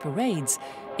spontaneous parades,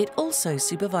 it also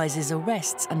supervises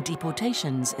arrests and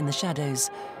deportations in the shadows.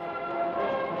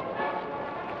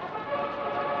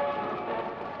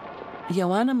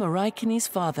 Joanna Moraikini's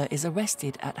father is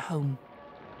arrested at home.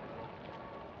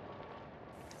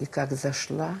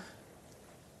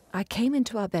 I came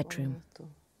into our bedroom.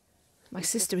 My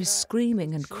sister is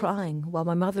screaming and crying while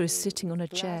my mother is sitting on a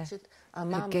chair,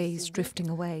 her gaze drifting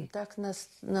away.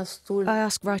 I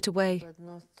ask right away,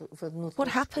 "What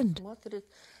happened?"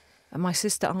 And my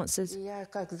sister answers,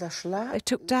 "They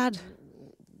took Dad.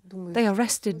 They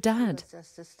arrested Dad."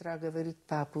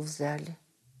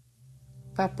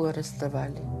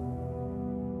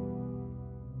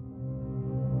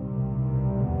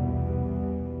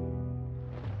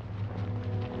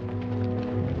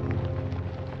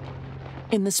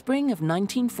 In the spring of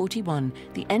 1941,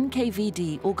 the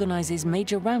NKVD organizes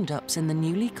major roundups in the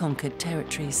newly conquered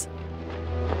territories.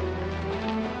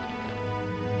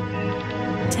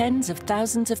 Tens of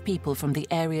thousands of people from the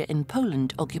area in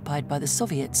Poland occupied by the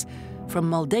Soviets, from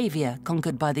Moldavia,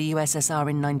 conquered by the USSR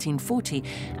in 1940,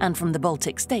 and from the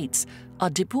Baltic states, are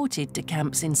deported to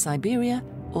camps in Siberia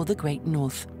or the Great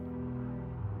North.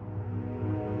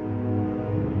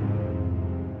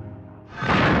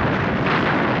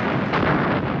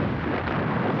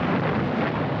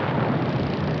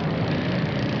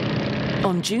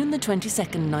 On June the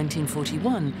 22nd,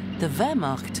 1941, the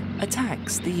Wehrmacht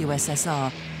attacks the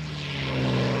USSR.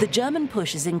 The German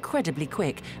push is incredibly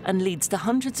quick and leads to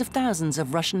hundreds of thousands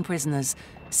of Russian prisoners.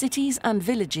 Cities and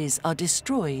villages are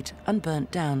destroyed and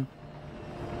burnt down.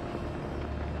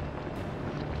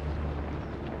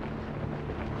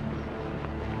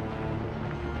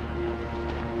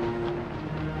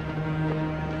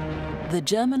 The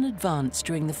German advance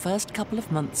during the first couple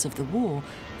of months of the war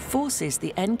forces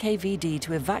the NKVD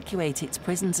to evacuate its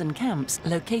prisons and camps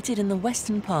located in the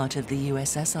western part of the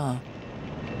USSR.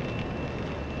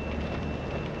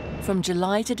 From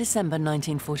July to December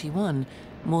 1941,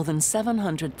 more than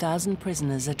 700,000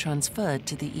 prisoners are transferred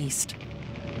to the east.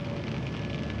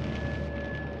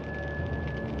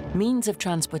 Means of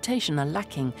transportation are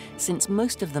lacking, since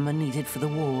most of them are needed for the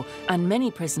war, and many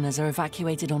prisoners are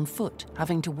evacuated on foot,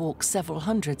 having to walk several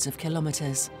hundreds of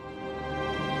kilometers.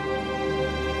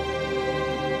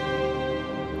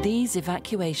 These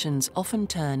evacuations often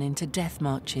turn into death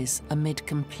marches amid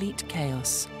complete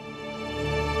chaos.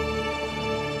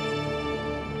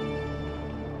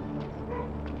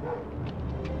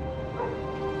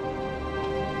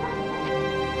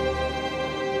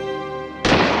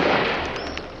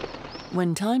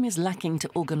 When time is lacking to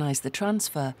organize the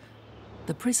transfer,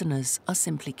 the prisoners are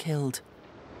simply killed.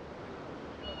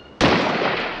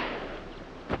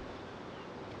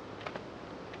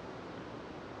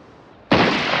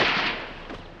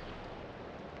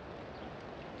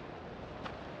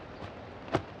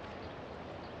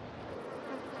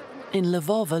 In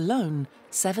Lvov alone,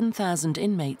 7,000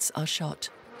 inmates are shot.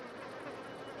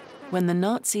 When the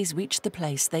Nazis reach the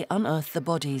place, they unearth the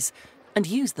bodies and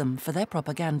use them for their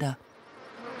propaganda.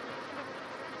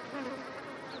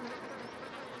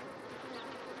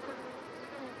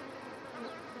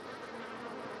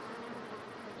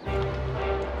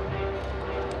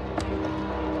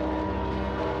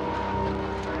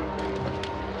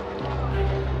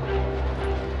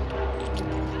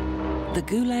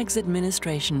 The Gulag's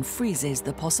administration freezes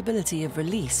the possibility of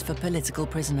release for political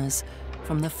prisoners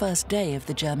from the first day of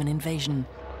the German invasion.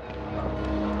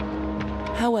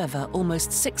 However,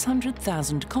 almost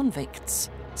 600,000 convicts,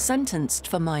 sentenced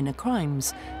for minor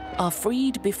crimes, are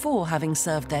freed before having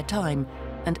served their time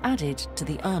and added to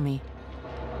the army.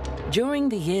 During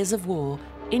the years of war,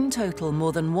 in total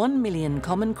more than 1 million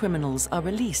common criminals are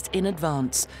released in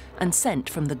advance and sent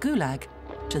from the Gulag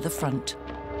to the front.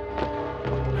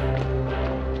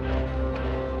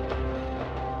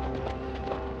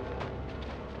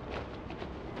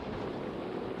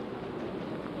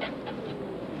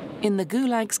 In the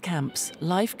Gulag's camps,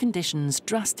 life conditions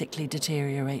drastically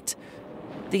deteriorate.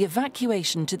 The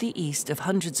evacuation to the east of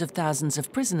hundreds of thousands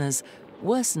of prisoners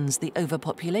worsens the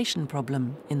overpopulation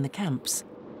problem in the camps.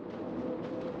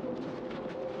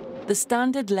 The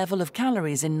standard level of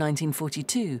calories in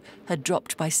 1942 had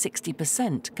dropped by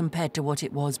 60% compared to what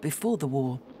it was before the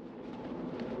war.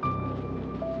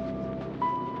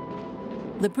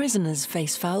 The prisoners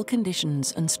face foul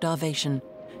conditions and starvation.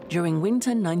 During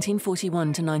winter 1941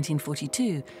 to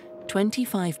 1942,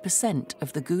 25%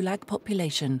 of the Gulag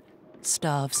population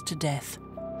starves to death.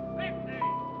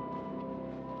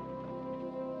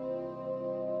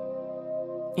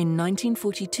 In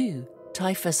 1942,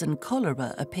 typhus and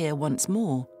cholera appear once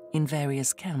more in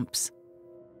various camps.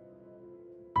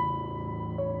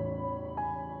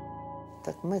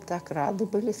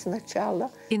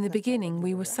 In the beginning,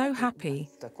 we were so happy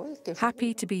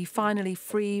to be finally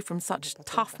free from such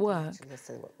tough work.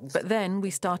 But then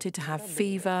we started to have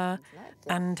fever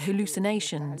and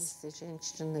hallucinations.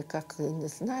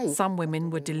 Some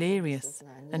women were delirious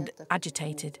and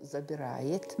agitated.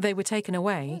 They were taken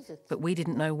away, but we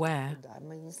didn't know where.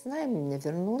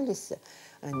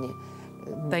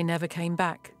 They never came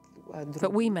back,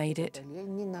 but we made it.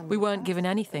 We weren't given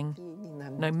anything.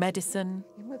 No medicine,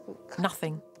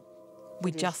 nothing.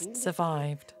 We just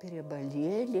survived.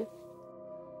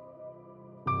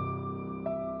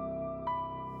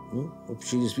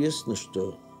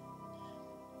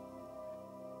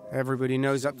 Everybody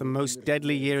knows that the most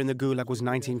deadly year in the Gulag was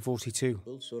 1942.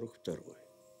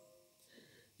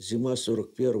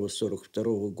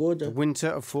 The winter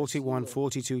of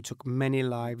 41-42 took many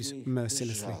lives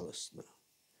mercilessly.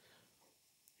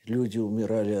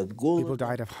 People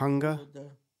died of hunger,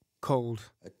 cold,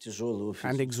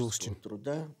 and exhaustion.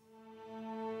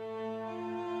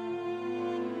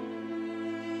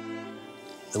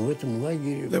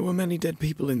 There were many dead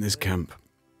people in this camp.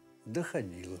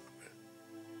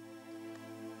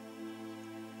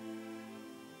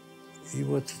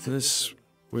 This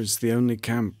was the only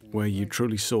camp where you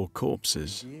truly saw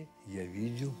corpses.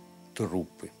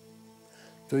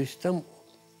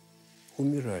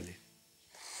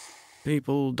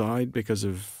 People died because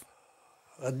of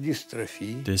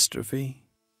dystrophy,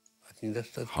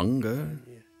 hunger,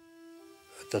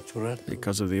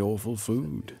 because of the awful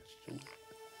food,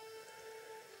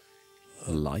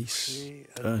 lice,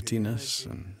 dirtiness,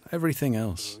 and everything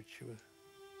else.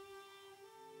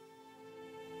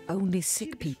 Only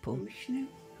sick people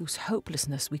whose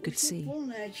hopelessness we could see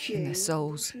in their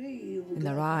souls, in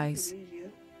their eyes.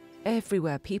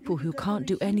 Everywhere, people who can't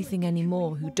do anything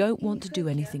anymore, who don't want to do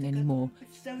anything anymore,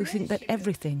 who think that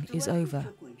everything is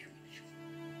over.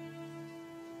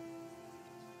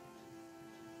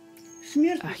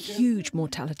 A huge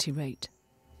mortality rate.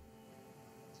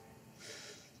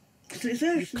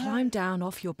 You climb down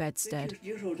off your bedstead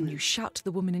and you shout to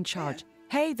the woman in charge,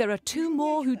 "Hey, there are 2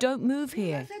 more who don't move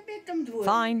here."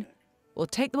 "Fine, we'll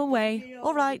take them away.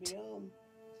 All right."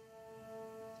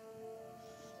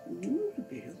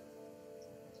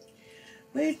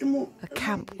 A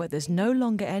camp where there's no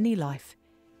longer any life,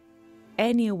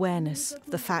 any awareness of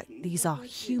the fact these are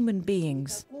human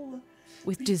beings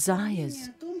with desires.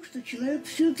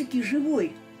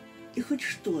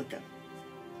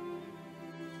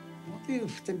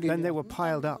 Then they were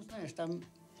piled up.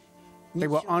 They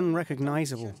were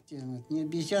unrecognizable.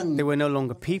 They were no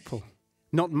longer people,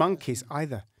 not monkeys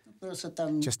either,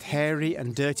 just hairy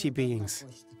and dirty beings.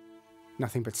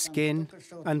 Nothing but skin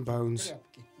and bones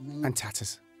and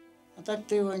tatters.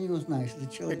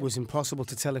 It was impossible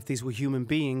to tell if these were human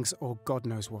beings or God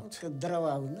knows what.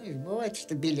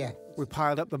 We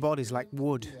piled up the bodies like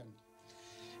wood.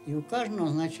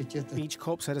 Each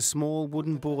corpse had a small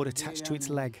wooden board attached to its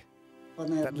leg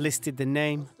that listed the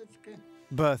name,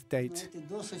 birth date,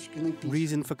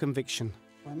 reason for conviction,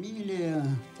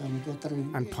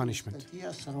 and punishment.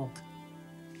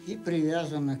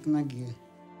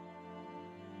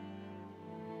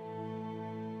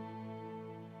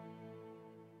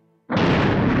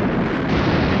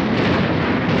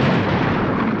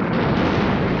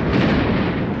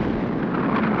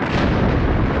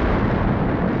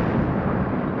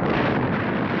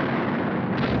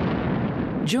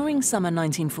 During summer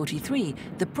 1943,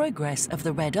 the progress of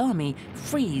the Red Army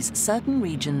frees certain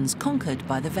regions conquered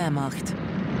by the Wehrmacht.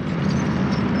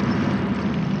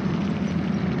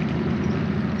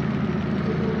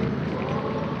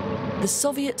 The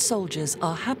Soviet soldiers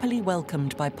are happily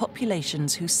welcomed by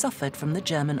populations who suffered from the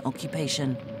German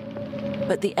occupation.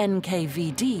 But the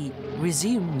NKVD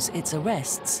resumes its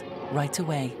arrests right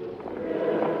away.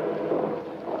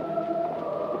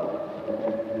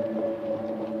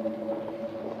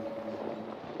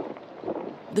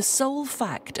 The sole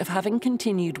fact of having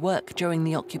continued work during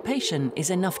the occupation is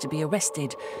enough to be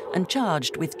arrested and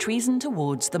charged with treason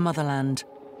towards the motherland.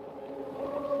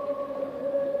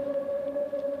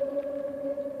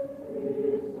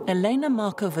 Elena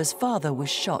Markova's father was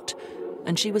shot,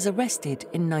 and she was arrested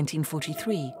in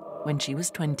 1943 when she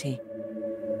was 20.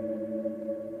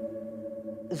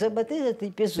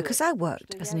 Because I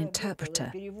worked as an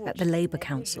interpreter at the Labour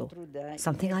Council,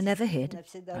 something I never hid,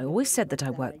 I always said that I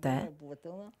worked there,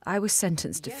 I was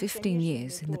sentenced to 15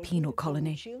 years in the penal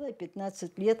colony.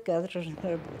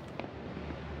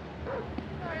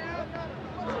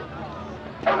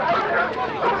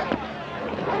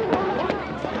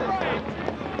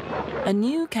 A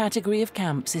new category of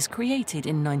camps is created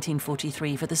in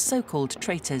 1943 for the so-called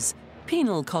traitors,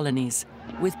 penal colonies,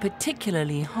 with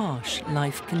particularly harsh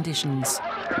life conditions.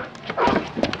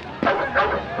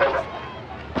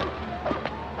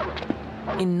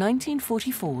 In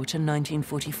 1944 to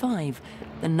 1945,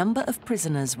 the number of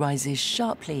prisoners rises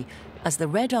sharply as the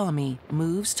Red Army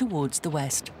moves towards the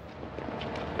west.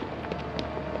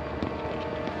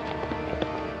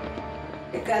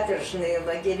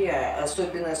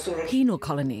 Penal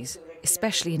colonies,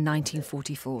 especially in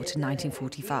 1944 to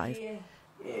 1945,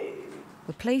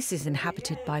 were places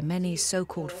inhabited by many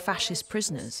so-called fascist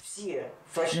prisoners,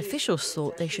 and officials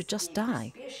thought they should just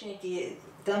die.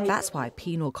 That's why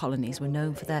penal colonies were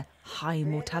known for their high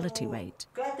mortality rate.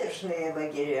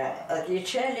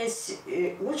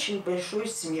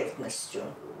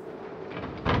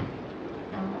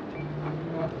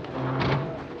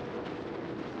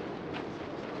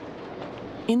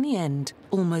 In the end,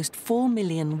 almost 4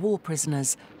 million war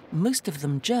prisoners, most of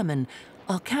them German,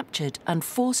 are captured and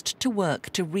forced to work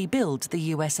to rebuild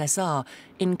the USSR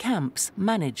in camps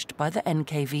managed by the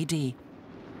NKVD.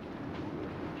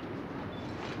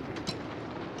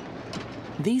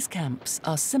 These camps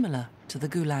are similar to the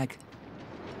Gulag.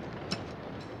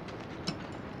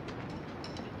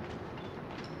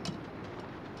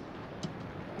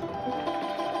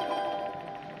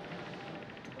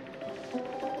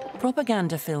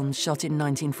 Propaganda films shot in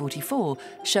 1944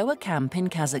 show a camp in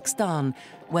Kazakhstan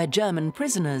where German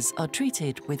prisoners are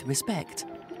treated with respect.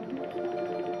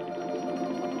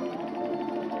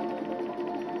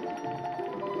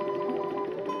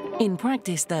 In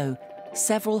practice, though,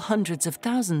 several hundreds of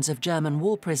thousands of German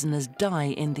war prisoners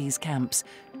die in these camps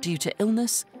due to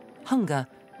illness, hunger,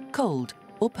 cold,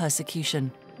 or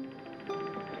persecution.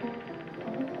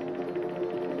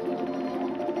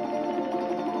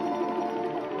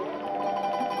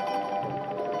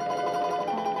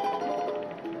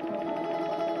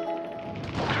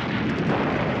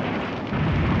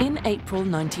 In April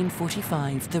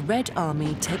 1945, the Red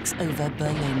Army takes over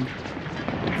Berlin.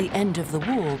 The end of the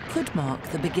war could mark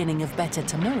the beginning of better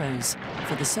tomorrows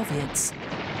for the Soviets.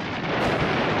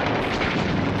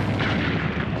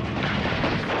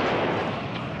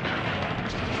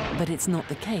 But it's not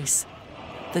the case.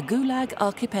 The Gulag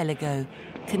archipelago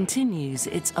continues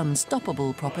its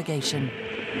unstoppable propagation.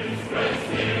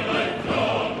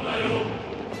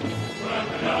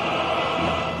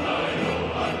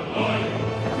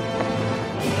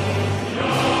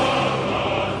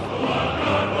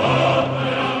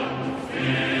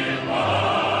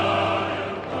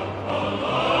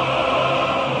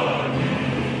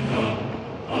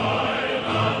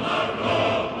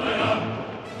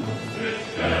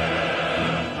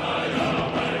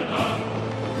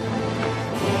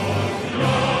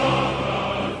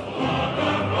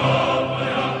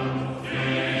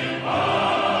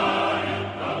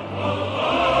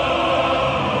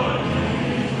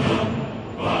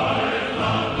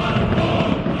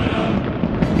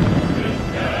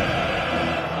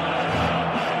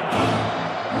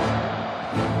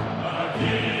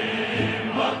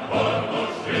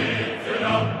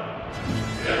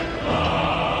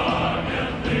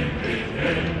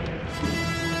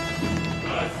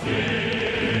 Thank you.